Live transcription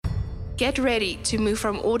Get ready to move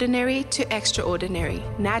from ordinary to extraordinary,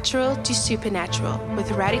 natural to supernatural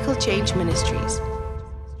with Radical Change Ministries.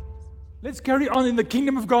 Let's carry on in the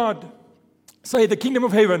kingdom of God. Say, the kingdom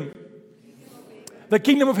of heaven. The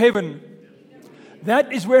kingdom of heaven.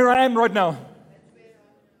 That is where I am right now.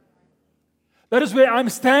 That is where I'm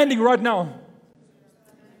standing right now.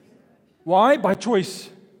 Why? By choice.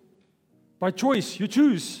 By choice. You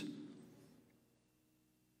choose.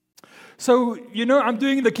 So, I'm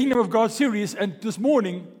doing the Kingdom of God series, and this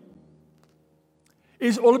morning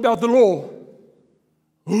is all about the law.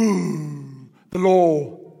 The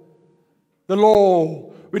law. The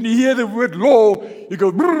law. When you hear the word law, you go,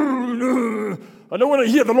 I don't want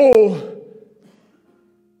to hear the law.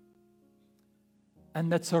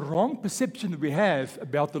 And that's a wrong perception that we have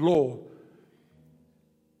about the law,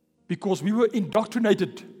 because we were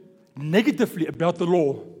indoctrinated negatively about the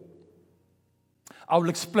law. I will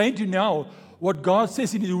explain to you now what God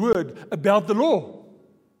says in His Word about the law.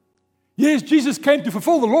 Yes, Jesus came to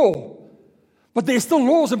fulfill the law, but there's still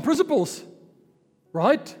laws and principles,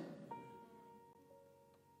 right?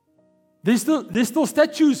 There's still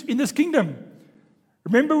statutes in this kingdom.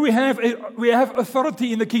 Remember, we have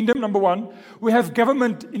authority in the kingdom, number one. We have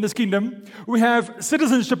government in this kingdom. We have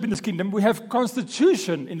citizenship in this kingdom. We have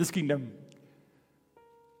constitution in this kingdom.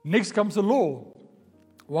 Next comes the law.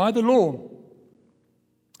 Why the law?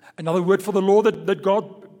 Another word for the law that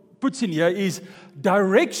God puts in here is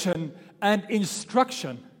direction and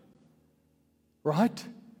instruction. Right?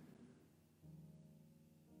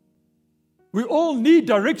 We all need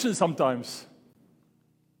direction sometimes.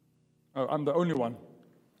 Oh, I'm the only one.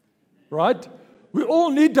 Right? We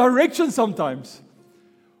all need direction sometimes.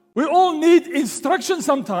 We all need instruction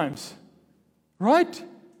sometimes. Right?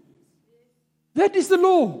 That is the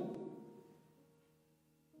law.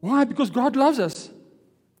 Why? Because God loves us.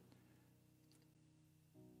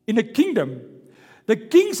 In a kingdom, the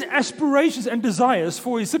king's aspirations and desires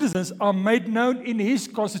for his citizens are made known in his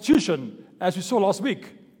constitution, as we saw last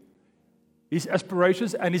week. His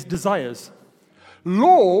aspirations and his desires.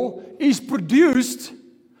 Law is produced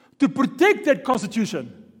to protect that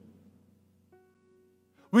constitution.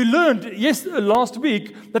 We learned last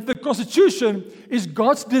week that the constitution is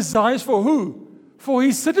God's desires for who? For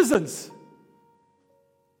his citizens.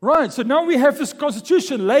 Right, so now we have this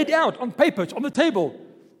constitution laid out on paper, it's on the table.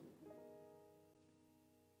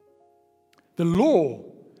 The law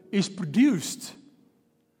is produced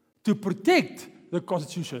to protect the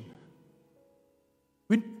constitution.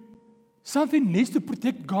 When something needs to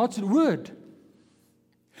protect God's word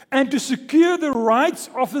and to secure the rights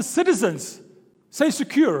of the citizens. Say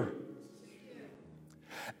secure.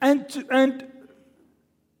 And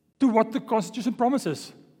to what the Constitution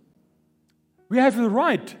promises. We have the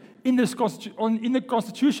right in the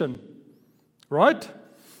Constitution, right?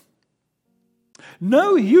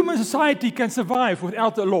 No human society can survive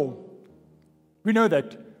without the law. We know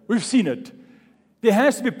that. We've seen it. There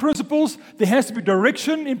has to be principles, there has to be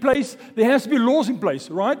direction in place, there has to be laws in place,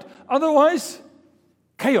 right? Otherwise,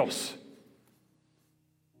 chaos.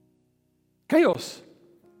 Chaos.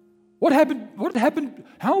 What happened?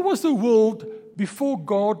 How was the world before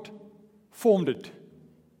God formed it?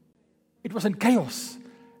 It was in chaos.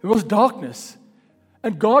 It was darkness.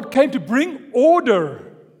 And God came to bring order.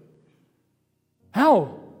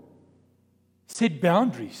 How? Set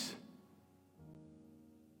boundaries.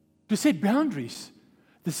 To set boundaries.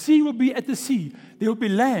 The sea will be at the sea. There will be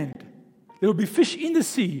land. There will be fish in the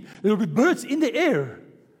sea. There will be birds in the air.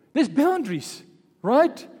 There's boundaries,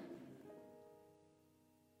 right?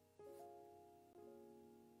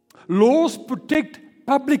 Laws protect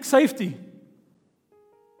public safety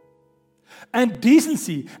and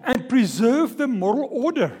decency and preserve the moral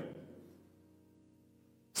order.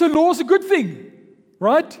 So law is a good thing,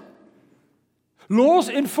 right? Laws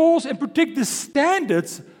enforce and protect the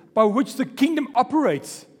standards by which the kingdom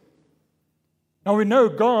operates. Now we know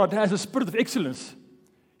God has a spirit of excellence.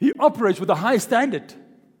 He operates with a high standard,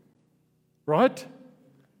 right?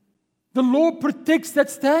 The law protects that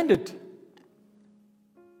standard.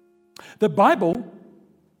 The Bible,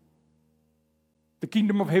 the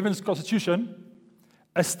kingdom of heaven's constitution,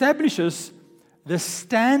 establishes the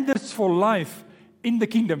standards for life in the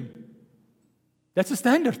kingdom. That's a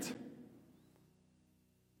standard.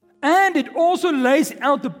 And it also lays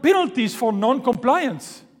out the penalties for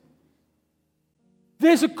non-compliance.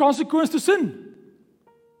 There's a consequence to sin.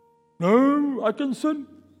 No, I can sin.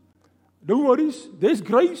 No worries. There's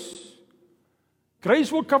grace.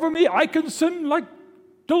 Grace will cover me. I can sin like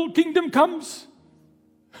till kingdom comes.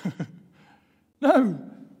 No.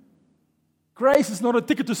 Grace is not a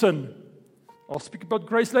ticket to sin. I'll speak about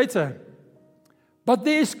grace later. But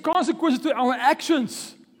there is consequences to our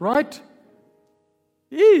actions, right?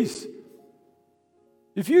 Yes.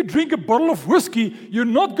 If you drink a bottle of whiskey, you're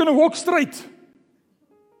not going to walk straight.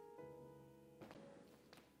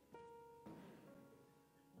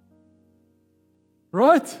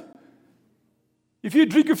 Right? If you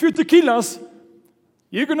drink a few tequilas,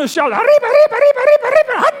 you're going to shout, "Arriba, arriba, arriba, arriba,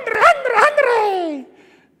 arriba, hundred, hundred, hundred."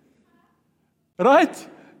 Right?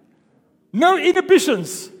 No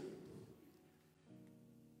inhibitions.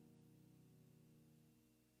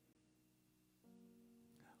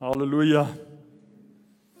 Hallelujah.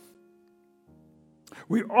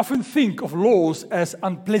 We often think of laws as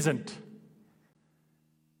unpleasant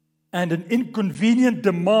and an inconvenient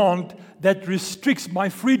demand that restricts my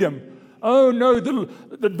freedom. Oh no,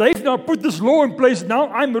 they've now put this law in place, now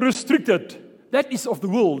I'm restricted. That is of the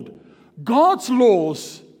world. God's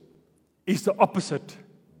laws is the opposite.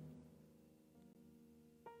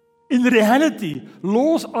 In reality,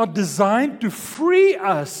 laws are designed to free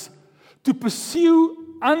us to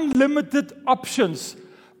pursue unlimited options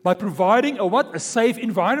by providing a safe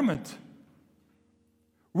environment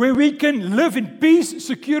where we can live in peace,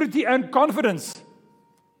 security, and confidence.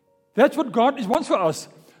 That's what God wants for us,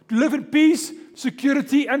 to live in peace,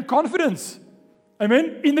 security, and confidence.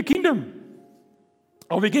 Amen? In the kingdom.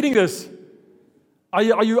 Are we getting this? Are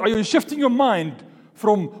you shifting your mind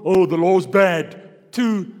from, oh, the law's bad,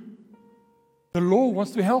 to the law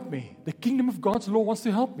wants to help me. The kingdom of God's law wants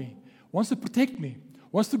to help me, wants to protect me,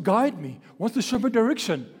 wants to guide me, wants to show me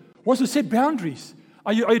direction, wants to set boundaries.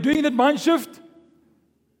 Are you doing that mind shift?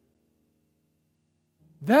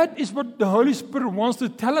 That is what the Holy Spirit wants to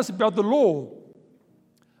tell us about the law,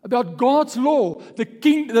 about God's law,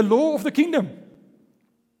 the law of the kingdom.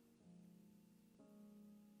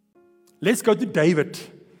 Let's go to David.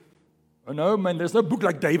 Oh no, man, there's no book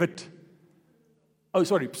like David. Oh,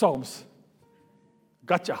 sorry, Psalms.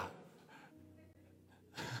 Gotcha.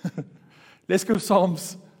 Let's go to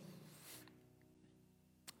Psalms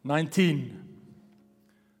 19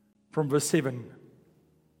 from verse 7.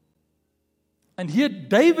 And here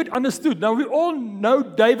David understood. Now we all know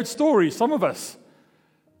David's story, some of us.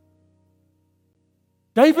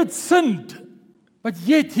 David sinned, but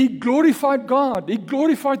yet he glorified God. He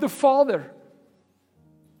glorified the Father.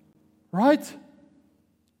 Right?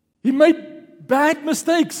 He made bad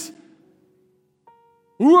mistakes.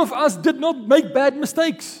 Who of us did not make bad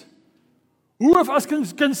mistakes? Who of us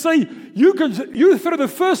can say, you throw the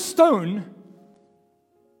first stone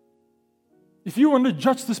if you want to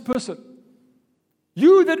judge this person?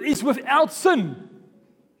 You that is without sin,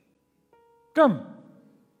 come,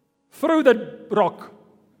 throw that rock.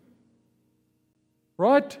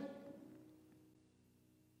 Right?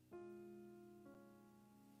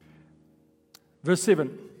 Verse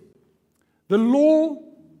 7. The law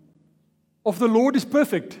of the Lord is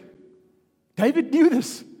perfect. David knew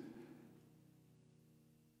this.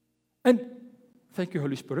 And, thank you,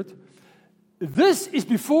 Holy Spirit, this is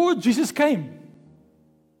before Jesus came.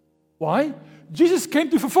 Why? Jesus came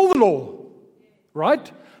to fulfill the law,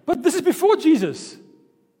 right? But this is before Jesus.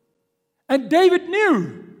 And David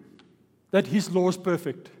knew that his law is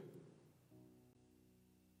perfect.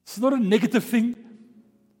 It's not a negative thing.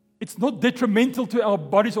 It's not detrimental to our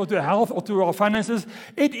bodies or to our health or to our finances.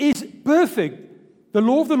 It is perfect. The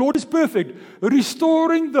law of the Lord is perfect,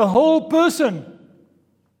 restoring the whole person.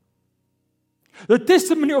 The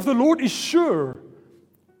testimony of the Lord is sure,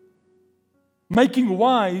 making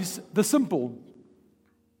wise the simple.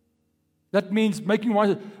 That means making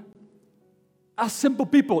wise. Us simple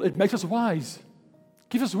people, it makes us wise.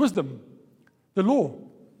 Gives us wisdom. The law.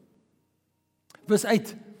 Verse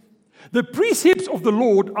 8. The precepts of the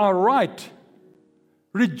Lord are right,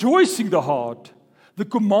 rejoicing the heart. The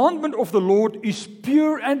commandment of the Lord is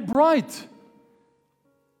pure and bright,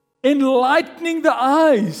 enlightening the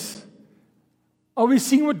eyes. Are we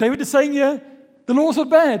seeing what David is saying here? The laws are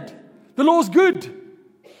bad. The law is good.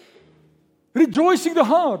 Rejoicing the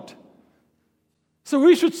heart. So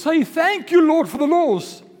we should say, thank you, Lord, for the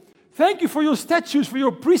laws. Thank you for your statutes, for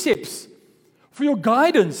your precepts, for your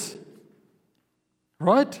guidance.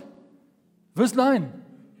 Right? Verse 9.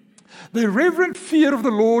 The reverent fear of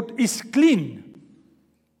the Lord is clean,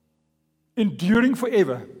 enduring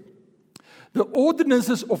forever. The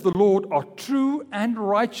ordinances of the Lord are true and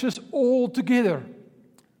righteous altogether.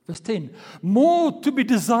 Verse 10. More to be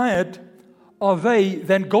desired are they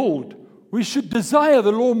than gold. We should desire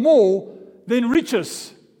the law more than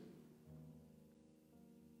riches.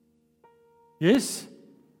 Yes?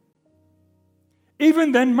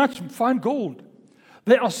 Even than much fine gold.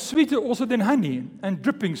 They are sweeter also than honey and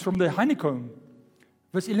drippings from the honeycomb.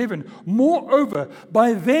 Verse 11. Moreover,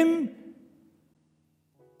 by them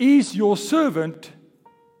is your servant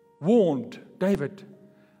warned? David.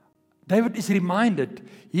 David is reminded.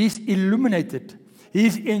 He is illuminated. He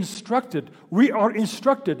is instructed. We are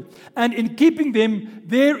instructed. And in keeping them,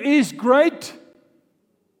 there is great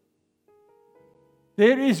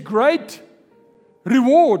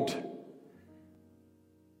reward.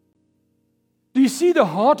 Do you see the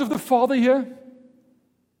heart of the Father here?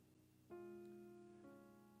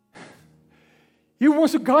 He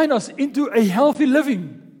wants to guide us into a healthy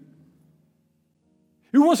living.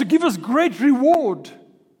 He wants to give us great reward.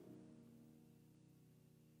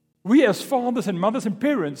 We as fathers and mothers and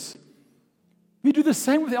parents, we do the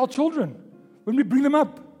same with our children when we bring them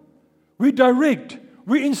up. We direct,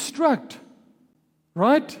 we instruct,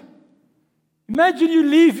 right? Imagine you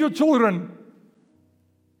leave your children.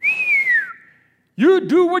 You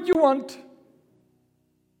do what you want.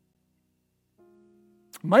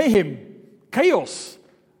 Mayhem, chaos,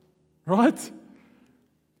 right?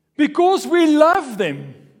 Because we love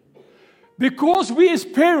them. Because we as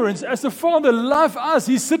parents, as the Father, love us,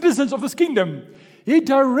 He's citizens of this kingdom. He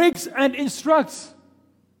directs and instructs.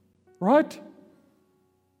 Right?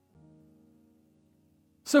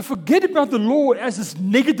 So forget about the law as this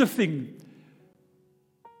negative thing.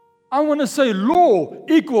 I want to say law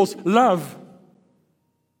equals love.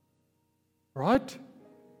 Right?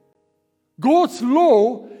 God's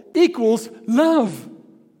law equals love.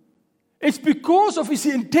 It's because of His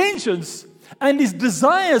intentions and His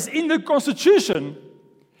desires in the Constitution,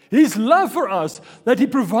 His love for us, that He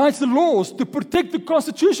provides the laws to protect the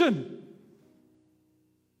Constitution.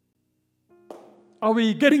 Are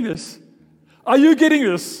we getting this? Are you getting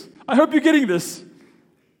this? I hope you're getting this.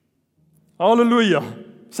 Hallelujah.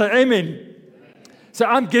 Say amen. Say,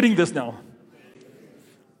 I'm getting this now.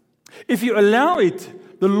 If you allow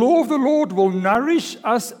it, the law of the Lord will nourish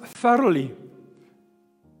us thoroughly.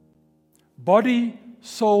 Body,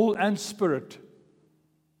 soul, and spirit.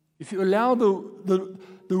 If you allow the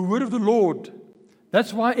word of the Lord,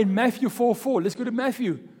 that's why in Matthew 4:4, let's go to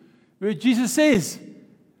Matthew, where Jesus says,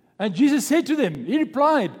 and Jesus said to them, He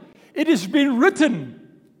replied, it has been written.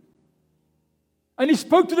 And He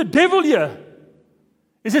spoke to the devil here.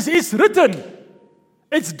 He says, it's written.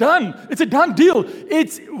 It's done. It's a done deal.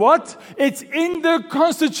 It's what? It's in the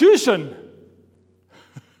Constitution.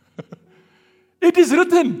 It is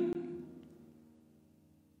written.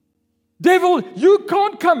 Devil, you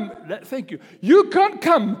can't come. Thank you. You can't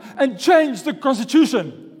come and change the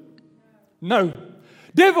Constitution. No.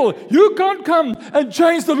 Devil, you can't come and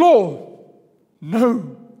change the law.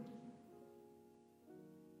 No.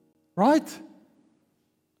 Right?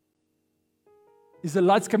 Is the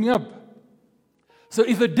lights coming up? So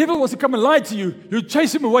if the devil was to come and lie to you, you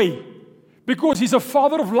chase him away because he's a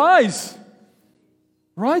father of lies.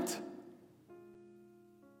 Right?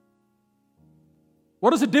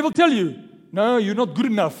 What does the devil tell you? No, you're not good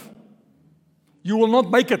enough. You will not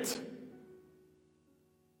make it.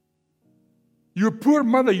 You're a poor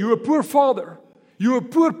mother. You're a poor father. You're a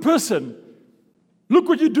poor person. Look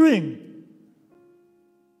what you're doing.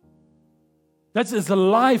 That is a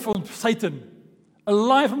lie from Satan. A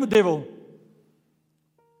lie from the devil.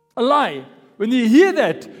 A lie. When you hear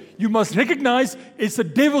that, you must recognize it's the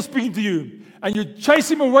devil speaking to you. And you chase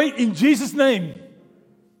him away in Jesus' name.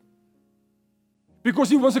 Because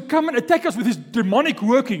he wants to come and attack us with his demonic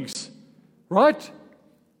workings. Right?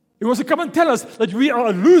 He wants to come and tell us that we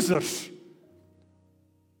are losers.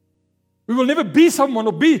 We will never be someone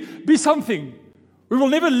or be something. We will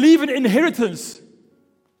never leave an inheritance.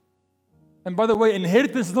 And by the way,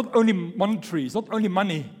 inheritance is not only monetary, it's not only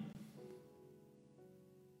money.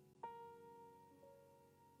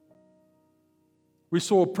 We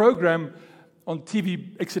saw a program on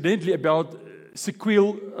TV accidentally about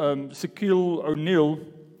Shaquille O'Neal.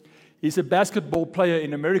 He's a basketball player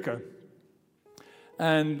in America.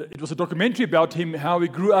 And it was a documentary about him, how he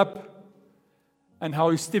grew up and how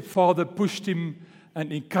his stepfather pushed him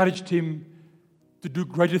and encouraged him to do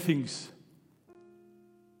greater things.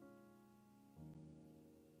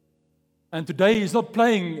 And today he's not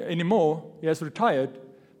playing anymore. He has retired.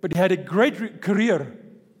 But he had a great career.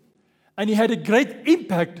 And he had a great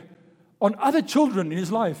impact on other children in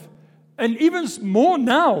his life. And even more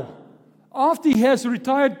now, after he has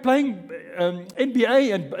retired playing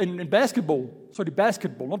NBA and basketball. Sorry,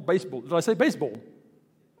 basketball, not baseball. Did I say baseball?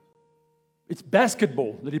 It's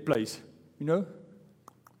basketball that he plays, you know?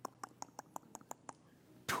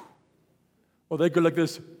 Or they go like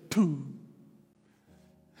this,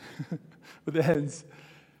 with their hands.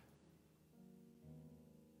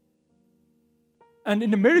 And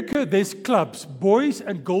in America, there's clubs, boys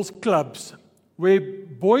and girls clubs, where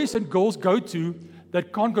boys and girls go to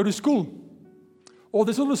that can't go to school, or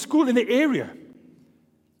there's not a school in the area.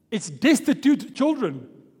 It's destitute children.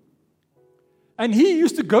 And he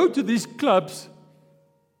used to go to these clubs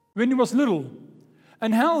when he was little.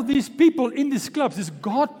 And how these people in these clubs, these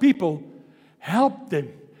God people, help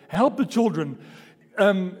them, help the children,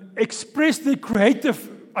 express their creative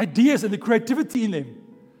ideas and the creativity in them.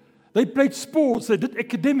 They played sports, they did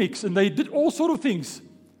academics, and they did all sort of things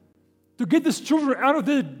to get these children out of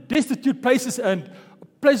their destitute places and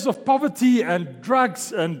places of poverty and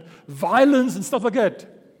drugs and violence and stuff like that.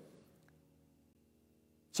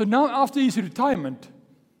 So now after his retirement,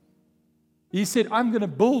 he said, I'm going to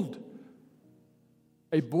build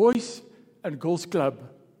a boys and girls club.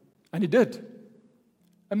 And he did.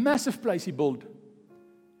 A massive place he built.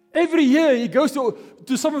 Every year he goes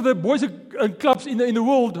to some of the boys and clubs in the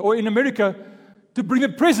world or in America to bring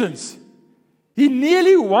them presents. He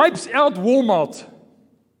nearly wipes out Walmart.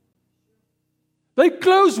 They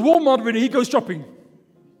close Walmart when he goes shopping.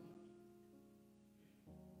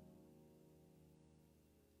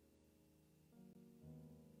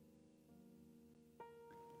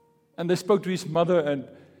 And they spoke to his mother,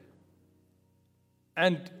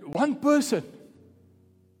 and one person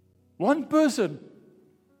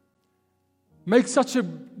made such a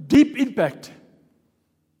deep impact.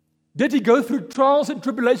 Did he go through trials and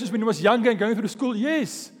tribulations when he was younger and going through school?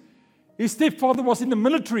 Yes. His stepfather was in the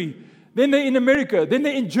military. Then they're in America. Then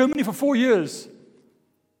they're in Germany for 4 years.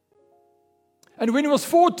 And when he was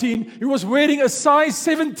 14, he was wearing a size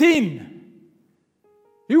 17.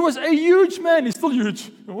 He was a huge man. He's still huge.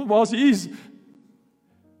 Well, he is.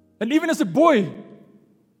 And even as a boy,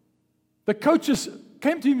 the coaches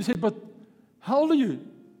came to him and said, but how old are you?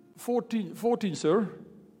 14, sir.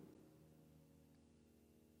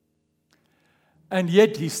 And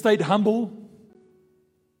yet he stayed humble.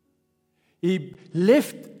 He's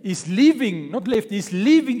leaving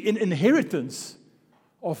an inheritance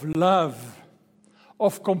of love,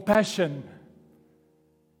 of compassion.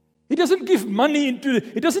 He doesn't give money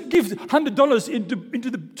he doesn't give $100 into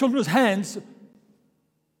the children's hands.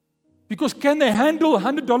 Because can they handle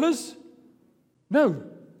 $100? No.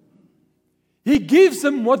 He gives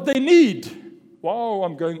them what they need. Wow,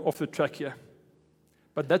 I'm going off the track here.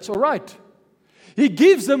 But that's all right. He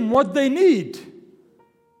gives them what they need.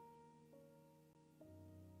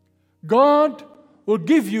 God will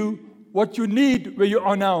give you what you need where you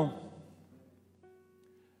are now.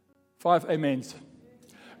 5 amens.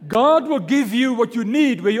 God will give you what you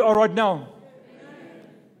need where you are right now.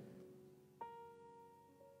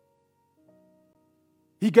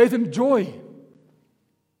 He gave them joy.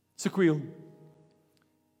 Sequel.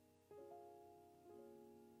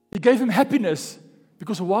 He gave him happiness.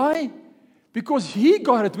 Because why? Because he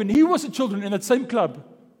got it when he was a children in that same club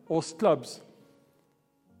or clubs.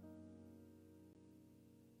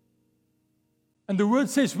 And the word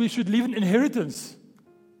says we should leave an inheritance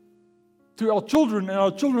to our children and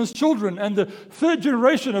our children's children and the third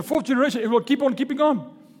generation and fourth generation. It will keep on keeping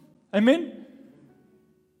on. Amen?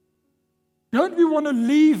 Don't we want to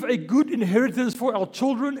leave a good inheritance for our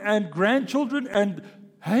children and grandchildren and,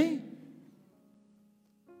 hey?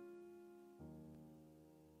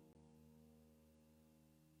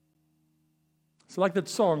 It's like that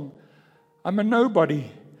song, I'm a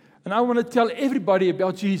nobody, and I want to tell everybody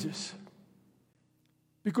about Jesus.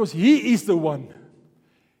 Because He is the one.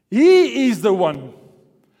 He is the one.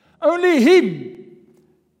 Only Him.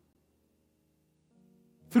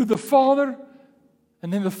 Through the Father,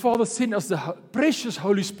 and then the Father sent us the precious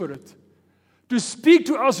Holy Spirit to speak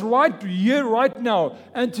to us right here, right now,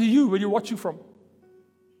 and to you where you're watching from.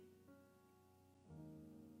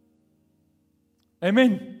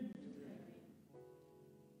 Amen.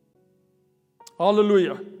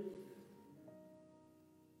 Hallelujah.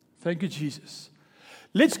 Thank you, Jesus.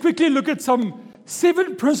 Let's quickly look at some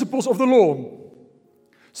 7 principles of the law.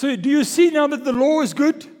 So do you see now that the law is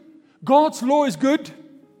good? God's law is good?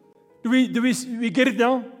 Do we get it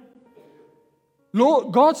now?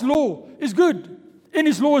 God's law is good. In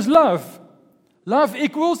His law is love. Love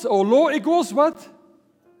equals, or law equals what?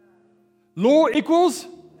 Law equals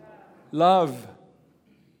love.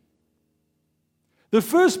 The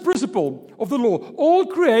first principle of the law, all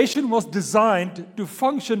creation was designed to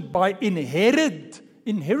function by inherent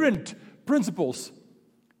principles.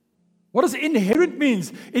 What does inherent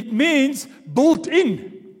means? It means built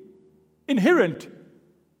in. Inherent.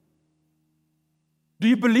 Do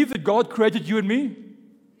you believe that God created you and me?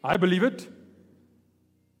 I believe it.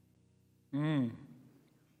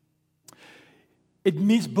 It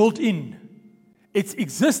means built in. It's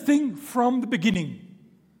existing from the beginning.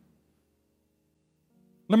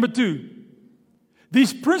 Number 2,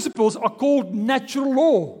 these principles are called natural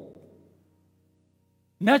law.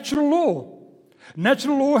 Natural law.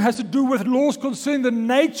 Natural law has to do with laws concerning the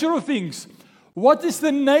nature of things. What is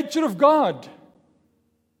the nature of God?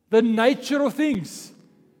 The nature of things.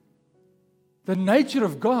 The nature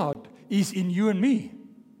of God is in you and me.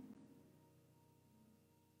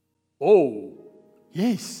 Oh,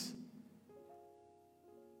 yes.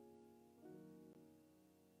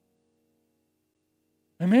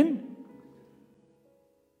 Amen?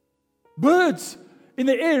 Birds in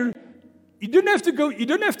the air, you don't have to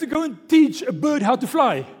go and teach a bird how to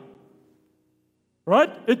fly.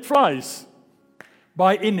 Right? It flies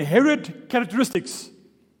by inherent characteristics.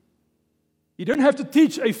 You don't have to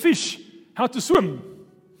teach a fish how to swim.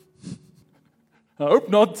 I hope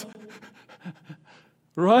not.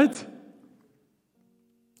 Right?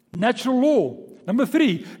 Natural law. Number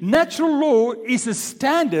 3, natural law is a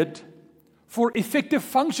standard for effective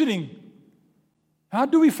functioning. How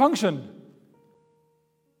do we function?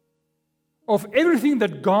 Of everything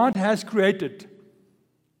that God has created.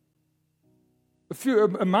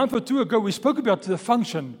 A month or two ago, we spoke about the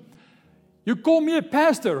function. You call me a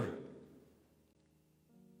pastor.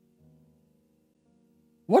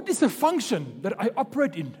 What is the function that I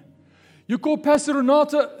operate in? You call Pastor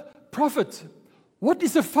Renata prophet. What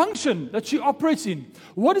is the function that she operates in?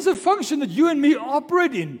 What is the function that you and me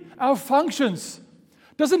operate in? Our functions.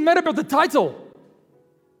 Doesn't matter about the title.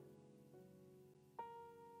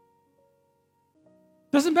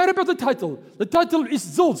 Doesn't matter about the title. The title is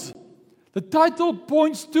zilch. The title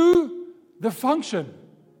points to the function.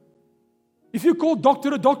 If you call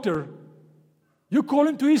doctor a doctor, you call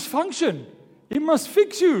him to his function. He must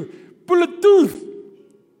fix you, pull a tooth,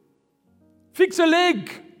 fix a leg,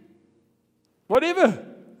 whatever,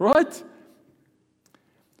 right?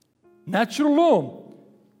 Natural law.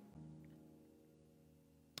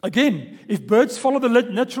 Again, if birds follow the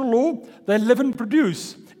natural law, they live and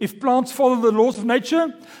produce. If plants follow the laws of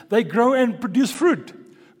nature, they grow and produce fruit.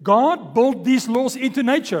 God built these laws into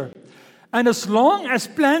nature. And as long as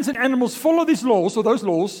plants and animals follow these laws, or those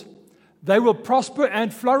laws, they will prosper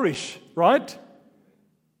and flourish, right?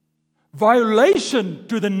 Violation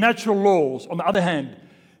to the natural laws, on the other hand,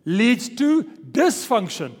 leads to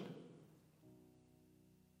dysfunction.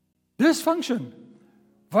 Dysfunction.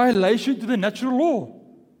 Violation to the natural law.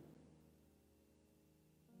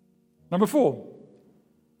 Number 4.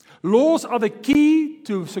 Laws are the key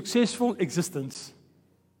to successful existence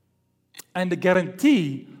and the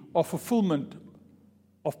guarantee of fulfillment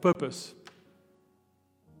of purpose.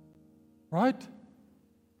 Right?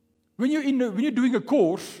 When you're doing a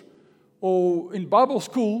course or in Bible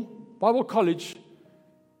school, Bible college,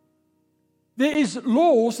 there is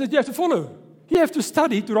laws that you have to follow. You have to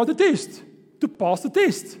study to write the test, to pass the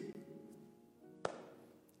test.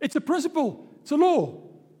 It's a principle. It's a law.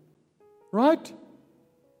 Right?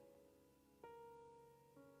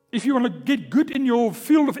 If you want to get good in your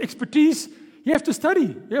field of expertise, you have to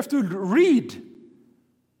study. You have to read.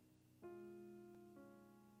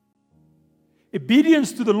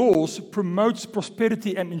 Obedience to the laws promotes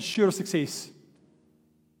prosperity and ensures success.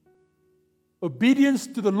 Obedience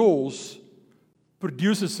to the laws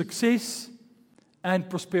produces success and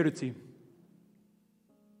prosperity.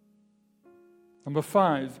 Number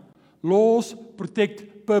 5, laws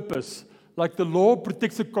protect purpose. Like the law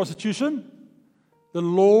protects the Constitution, the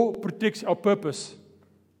law protects our purpose.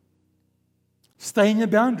 Stay in your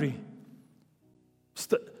boundary.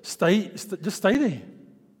 Just stay there.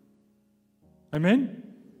 Amen?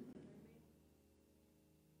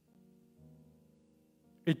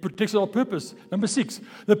 It protects our purpose. Number 6,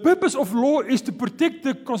 the purpose of law is to protect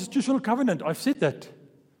the constitutional covenant. I've said that.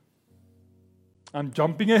 I'm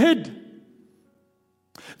jumping ahead.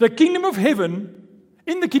 The kingdom of heaven,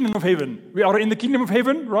 in the kingdom of heaven, we are in the kingdom of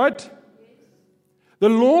heaven, right? The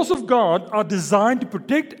laws of God are designed to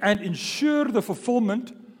protect and ensure the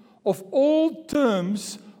fulfillment of all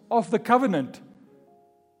terms of the covenant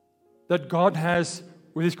that God has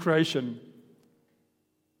with His creation.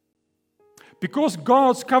 Because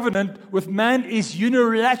God's covenant with man is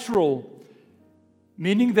unilateral,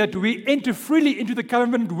 meaning that we enter freely into the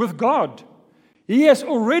covenant with God. He has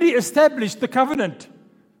already established the covenant,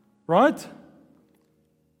 right?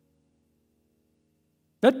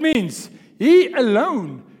 That means He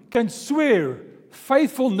alone can swear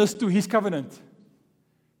faithfulness to His covenant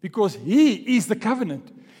because He is the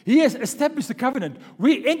covenant. He has established the covenant.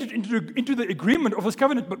 We entered into the agreement of His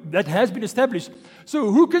covenant, but that has been established.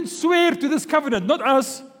 So who can swear to this covenant? Not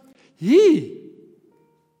us. He.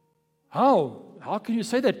 How? How can you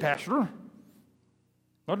say that, Pastor?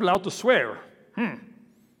 Not allowed to swear. I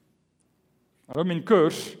don't mean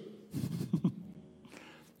curse.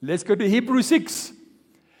 Let's go to Hebrews 6.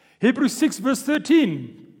 Hebrews 6 verse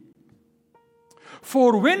 13.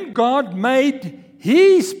 For when God made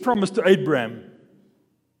His promise to Abraham,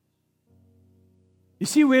 you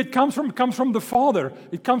see where it comes from? It comes from the Father.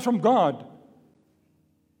 It comes from God.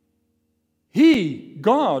 He,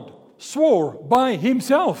 God, swore by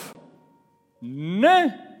Himself.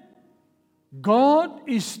 No. God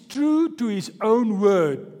is true to His own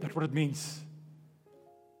word. That's what it means.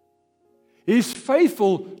 He is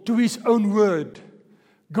faithful to His own word.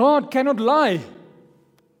 God cannot lie.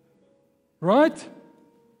 Right?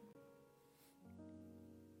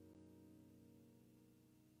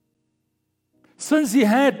 Since He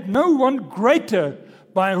had no one greater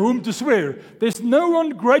by whom to swear. There's no one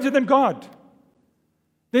greater than God.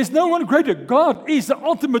 There's no one greater. God is the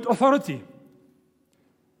ultimate authority.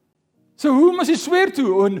 So who must He swear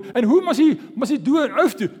to? And who must he do an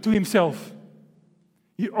oath to? To Himself.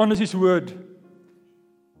 He honors His word.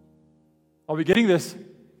 Are we getting this?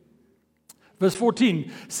 Verse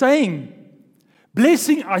 14, saying,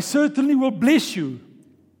 blessing, I certainly will bless you,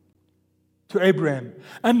 to Abraham,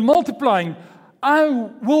 and multiplying, I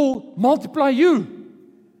will multiply you.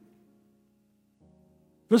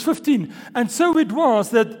 Verse 15, and so it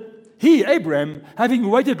was that he, Abraham, having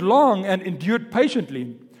waited long and endured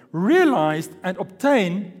patiently, realized and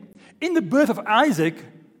obtained in the birth of Isaac,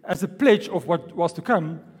 as a pledge of what was to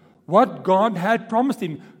come, what God had promised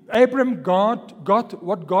him. Abraham got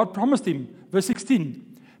what God promised him. Verse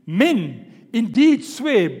 16, men indeed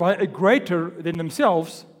swear by a greater than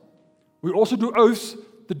themselves. We also do oaths,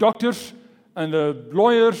 the doctors and the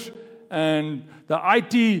lawyers and the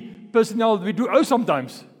IT personnel. We do oaths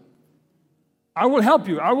sometimes. I will help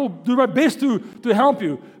you. I will do my best to help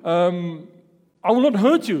you. I will not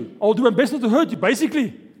hurt you. I will do my best not to hurt you.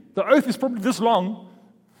 Basically, the oath is probably this long.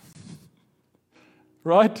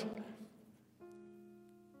 Right?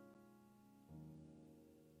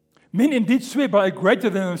 Men indeed swear by a greater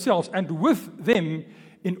than themselves, and with them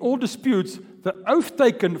in all disputes, the oath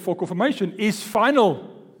taken for confirmation is final.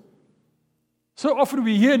 So often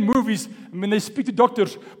we hear in movies, when they speak to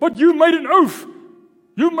doctors, but you made an oath.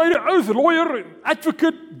 You made an oath. Lawyer,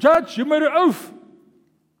 advocate, judge, you made an oath.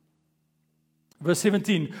 Verse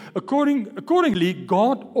 17, accordingly,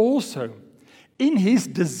 God also, in His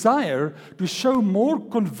desire to show more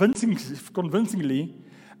convincingly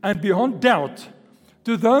and beyond doubt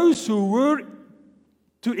to those who were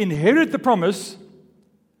to inherit the promise,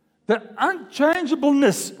 the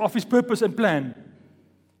unchangeableness of His purpose and plan,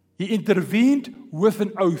 He intervened with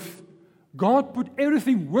an oath. God put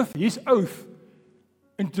everything with His oath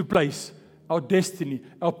into place. Our destiny,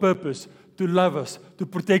 our purpose, to love us, to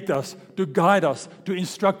protect us, to guide us, to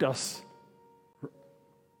instruct us.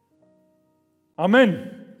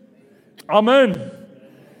 Amen. Amen.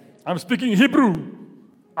 I'm speaking Hebrew.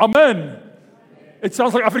 Amen. It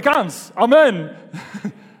sounds like Afrikaans. Amen.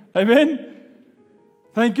 Amen.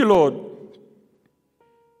 Thank you, Lord.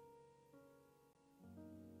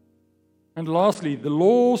 And lastly, the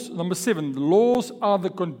laws, number 7, the laws are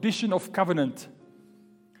the condition of covenant.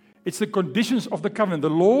 It's the conditions of the covenant. The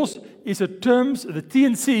laws is the terms, the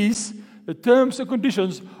T&Cs, the terms and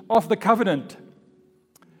conditions of the covenant.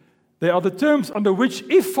 They are the terms under which,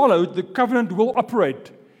 if followed, the covenant will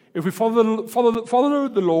operate. If we follow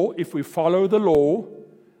the law,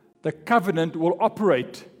 the covenant will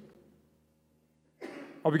operate.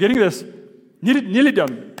 Are we getting this? Nearly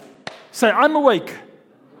done. Say, I'm awake.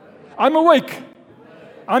 I'm awake.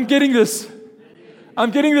 I'm getting this.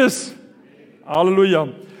 I'm getting this.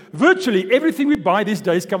 Hallelujah. Virtually everything we buy these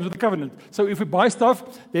days comes with a covenant. So if we buy stuff,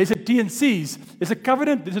 there's a T&Cs. There's a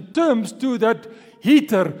covenant. There's a terms to that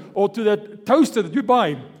heater or to that toaster that you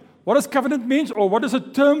buy. What does covenant means, or what does the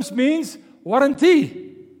terms means?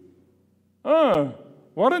 Warranty.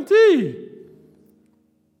 Warranty.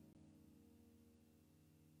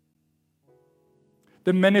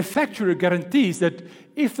 The manufacturer guarantees that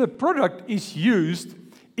if the product is used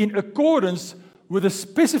in accordance with the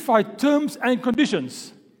specified terms and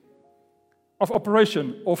conditions of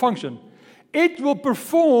operation or function, it will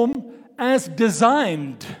perform as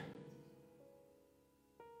designed.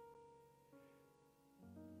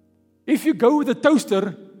 If you go with a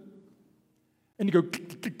toaster and you go,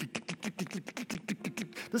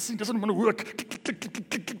 this thing doesn't want to work.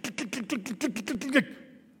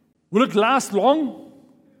 Will it last long?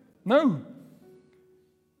 No.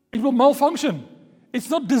 It will malfunction. It's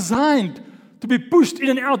not designed to be pushed in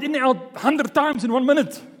and out 100 times in 1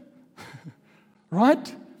 minute.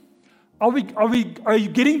 Right? Are you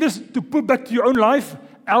getting this to put back to your own life?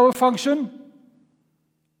 Our function,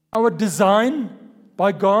 our design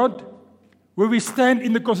by God, where we stand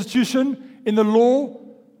in the Constitution, in the law,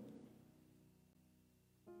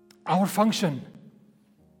 our function.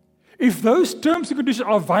 If those terms and conditions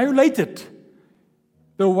are violated,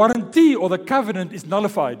 the warranty or the covenant is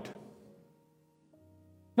nullified.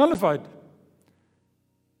 Nullified.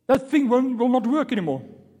 That thing will not work anymore.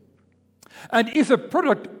 And if the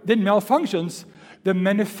product then malfunctions, the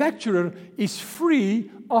manufacturer is free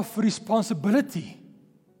of responsibility.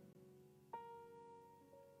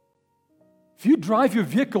 If you drive your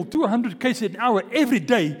vehicle 200 km an hour every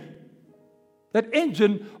day, that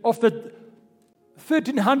engine of the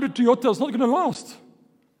 1300 Toyota is not going to last.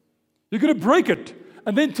 You're going to break it.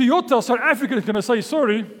 And then Toyota South Africa is going to say,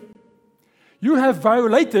 sorry, you have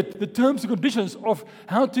violated the terms and conditions of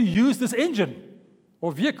how to use this engine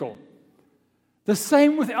or vehicle. The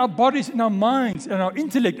same with our bodies and our minds and our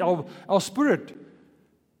intellect, our spirit.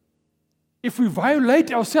 If we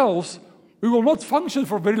violate ourselves, we will not function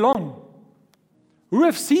for very long. Who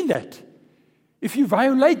have seen that? If you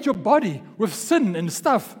violate your body with sin and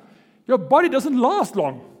stuff, your body doesn't last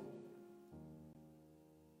long.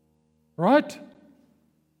 Right?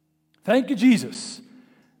 Thank you, Jesus,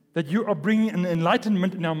 that you are bringing an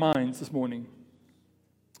enlightenment in our minds this morning.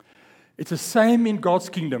 It's the same in God's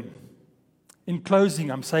kingdom. In closing,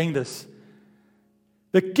 I'm saying this.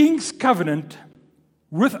 The King's covenant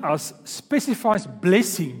with us specifies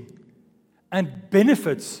blessing and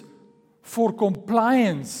benefits for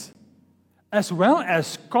compliance, as well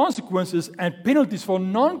as consequences and penalties for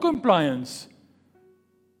non-compliance.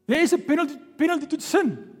 There is a penalty to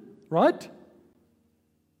sin, right?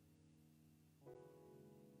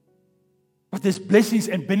 But there's blessings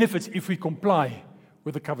and benefits if we comply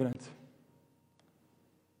with the covenant.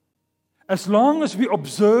 As long as we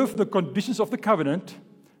observe the conditions of the covenant,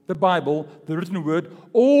 the Bible, the written word,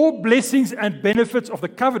 all blessings and benefits of the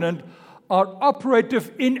covenant are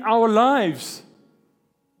operative in our lives.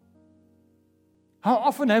 How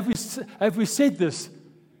often have we said this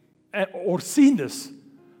or seen this?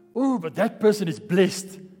 Oh, but that person is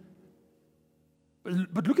blessed.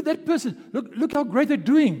 But look at that person. Look how great they're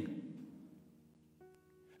doing.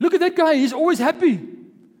 Look at that guy. He's always happy.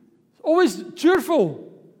 Always cheerful.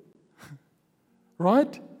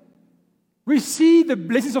 Right? We see the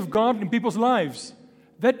blessings of God in people's lives.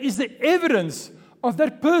 That is the evidence of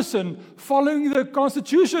that person following the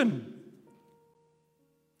Constitution.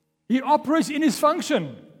 He operates in his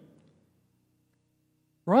function.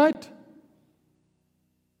 Right?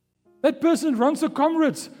 That person runs the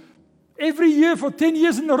Comrades every year for 10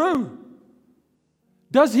 years in a row.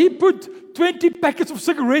 Does he put 20 packets of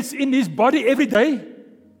cigarettes in his body every day?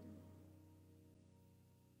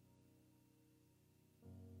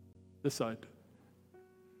 This side.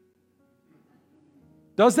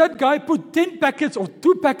 Does that guy put 10 packets or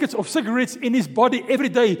 2 packets of cigarettes in his body every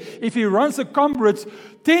day if he runs the Comrades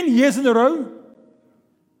 10 years in a row?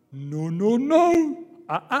 No.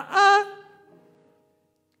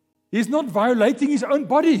 He's not violating his own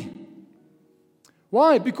body.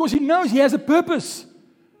 Why? Because he knows he has a purpose.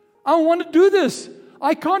 I want to do this.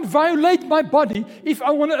 I can't violate my body if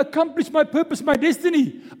I want to accomplish my purpose, my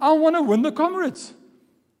destiny. I want to win the Comrades.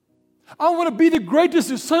 I want to be the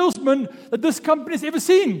greatest salesman that this company has ever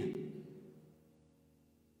seen.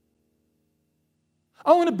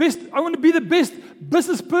 I want to be the best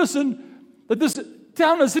business person that this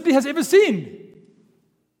town or city has ever seen.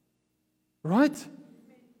 Right?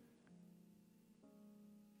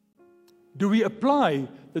 Do we apply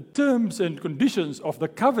the terms and conditions of the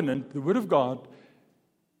covenant, the Word of God,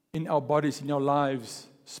 in our bodies, in our lives,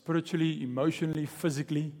 spiritually, emotionally,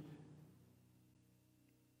 physically?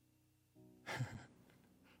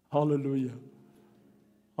 Hallelujah.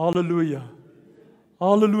 Hallelujah.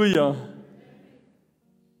 Hallelujah.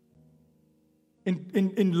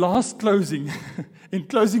 In last closing, in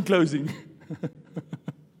closing,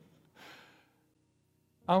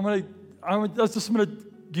 I just want to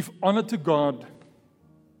give honor to God.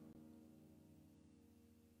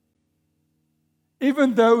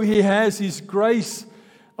 Even though He has His grace,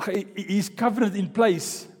 His covenant in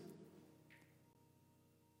place,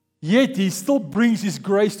 yet He still brings His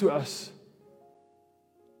grace to us.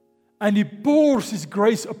 And He pours His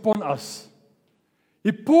grace upon us.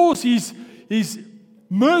 He pours His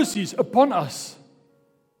mercies upon us.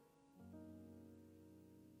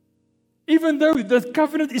 Even though the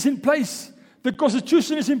covenant is in place, the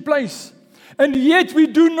Constitution is in place, and yet we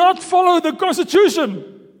do not follow the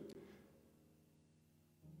Constitution.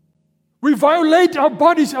 We violate our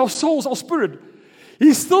bodies, our souls, our spirit.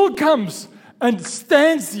 He still comes and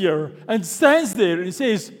stands here and stands there and He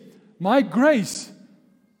says, my grace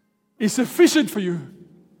is sufficient for you.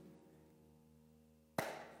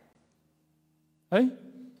 Hey?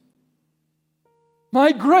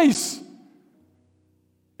 My grace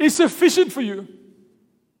is sufficient for you.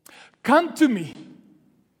 Come to me.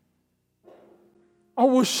 I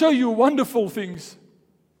will show you wonderful things.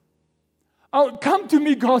 Come to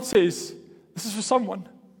me, God says. This is for someone.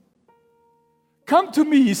 Come to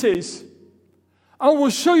me, He says. I will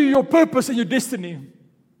show you your purpose and your destiny.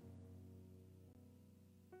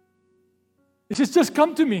 He says, just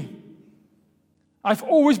come to me. I've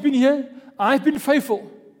always been here. I've been faithful.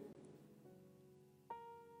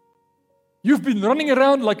 You've been running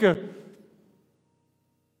around like a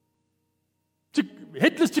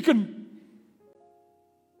headless chicken.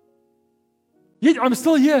 Yet I'm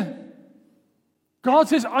still here. God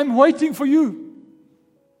says, I'm waiting for you.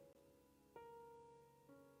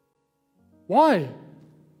 Why?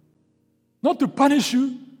 Not to punish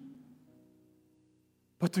you,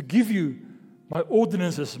 but to give you my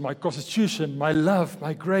ordinances, my constitution, my love,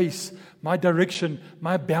 my grace, my direction,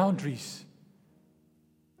 my boundaries.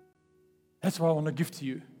 That's what I want to give to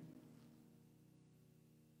you.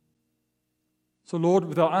 So, Lord,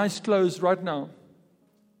 with our eyes closed right now,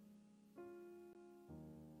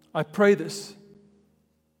 I pray this.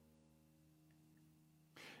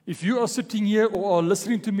 If you are sitting here or are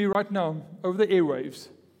listening to me right now over the airwaves,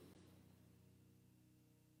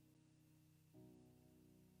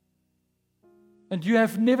 and you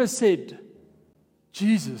have never said,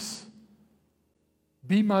 Jesus,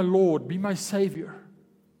 be my Lord, be my Savior.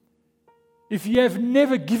 If you have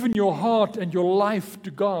never given your heart and your life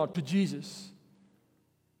to God, to Jesus,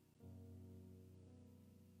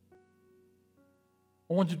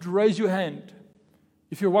 I want you to raise your hand.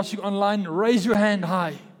 If you're watching online, raise your hand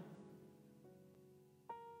high.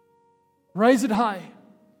 Raise it high.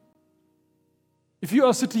 If you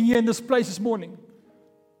are sitting here in this place this morning,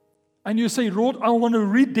 and you say, Lord, I want to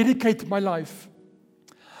rededicate my life.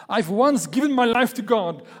 I've once given my life to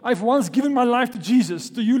God. I've once given my life to Jesus,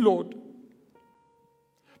 to you, Lord.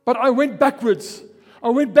 But I went backwards. I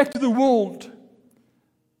went back to the world.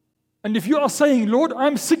 And if you are saying, Lord,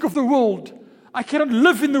 I'm sick of the world. I cannot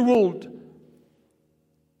live in the world.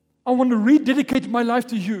 I want to rededicate my life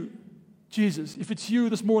to you, Jesus. If it's you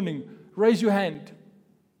this morning, raise your hand.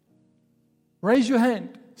 Raise your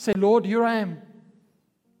hand. Say, Lord, here I am.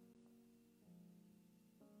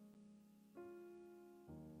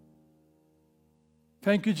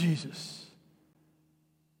 Thank you, Jesus.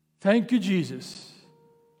 Thank you, Jesus.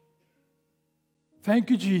 Thank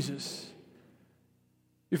you, Jesus.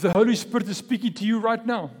 If the Holy Spirit is speaking to you right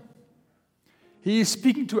now, He is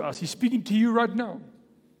speaking to us. He's speaking to you right now.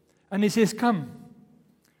 And He says, come.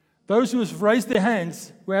 Those who have raised their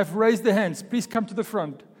hands, please come to the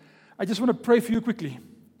front. I just want to pray for you quickly.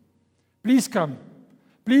 Please come.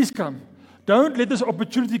 Please come. Don't let this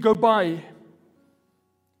opportunity go by.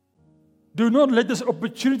 Do not let this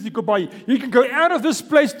opportunity go by. You can go out of this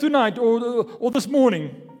place tonight or this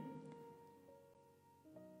morning.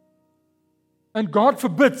 And God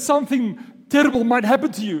forbid something terrible might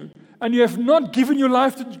happen to you. And you have not given your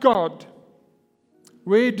life to God.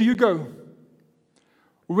 Where do you go?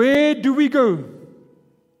 Where do we go?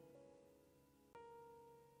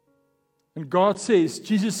 And God says,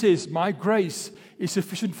 Jesus says, my grace is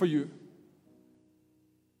sufficient for you.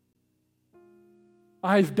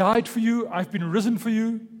 I've died for you. I've been risen for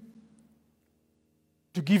you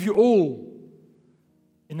to give you all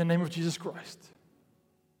in the name of Jesus Christ.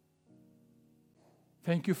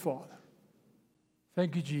 Thank you, Father.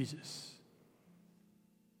 Thank you, Jesus.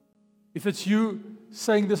 If it's you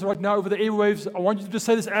saying this right now over the airwaves, I want you to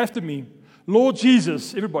say this after me. Lord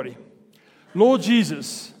Jesus, everybody. Lord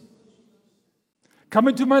Jesus, come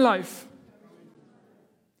into my life.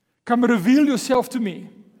 Come and reveal yourself to me.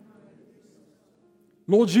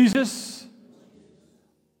 Lord Jesus,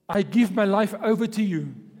 I give my life over to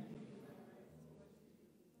you.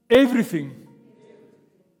 Everything.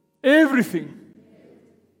 Everything.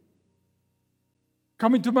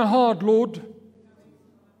 Come into my heart, Lord.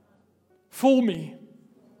 Fill me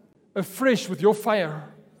afresh with your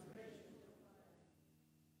fire.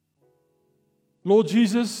 Lord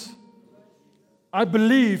Jesus, I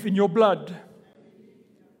believe in your blood.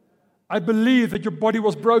 I believe that your body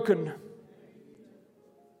was broken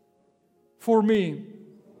for me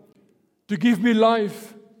to give me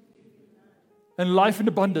life and life in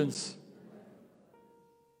abundance.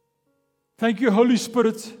 Thank you, Holy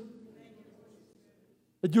Spirit,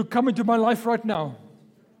 that you come into my life right now.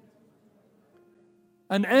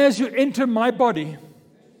 And as you enter my body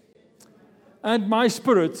and my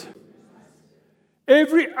spirit,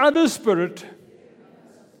 every other spirit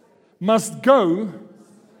must go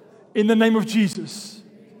in the name of Jesus.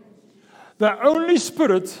 The only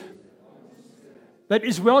spirit that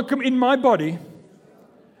is welcome in my body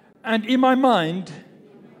and in my mind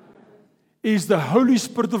is the Holy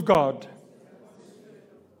Spirit of God.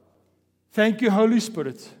 Thank you, Holy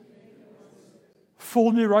Spirit.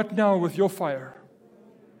 Fill me right now with your fire.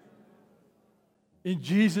 In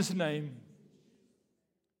Jesus' name,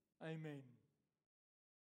 amen.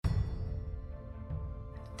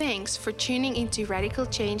 Thanks for tuning into Radical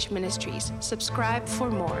Change Ministries. Subscribe for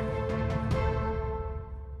more.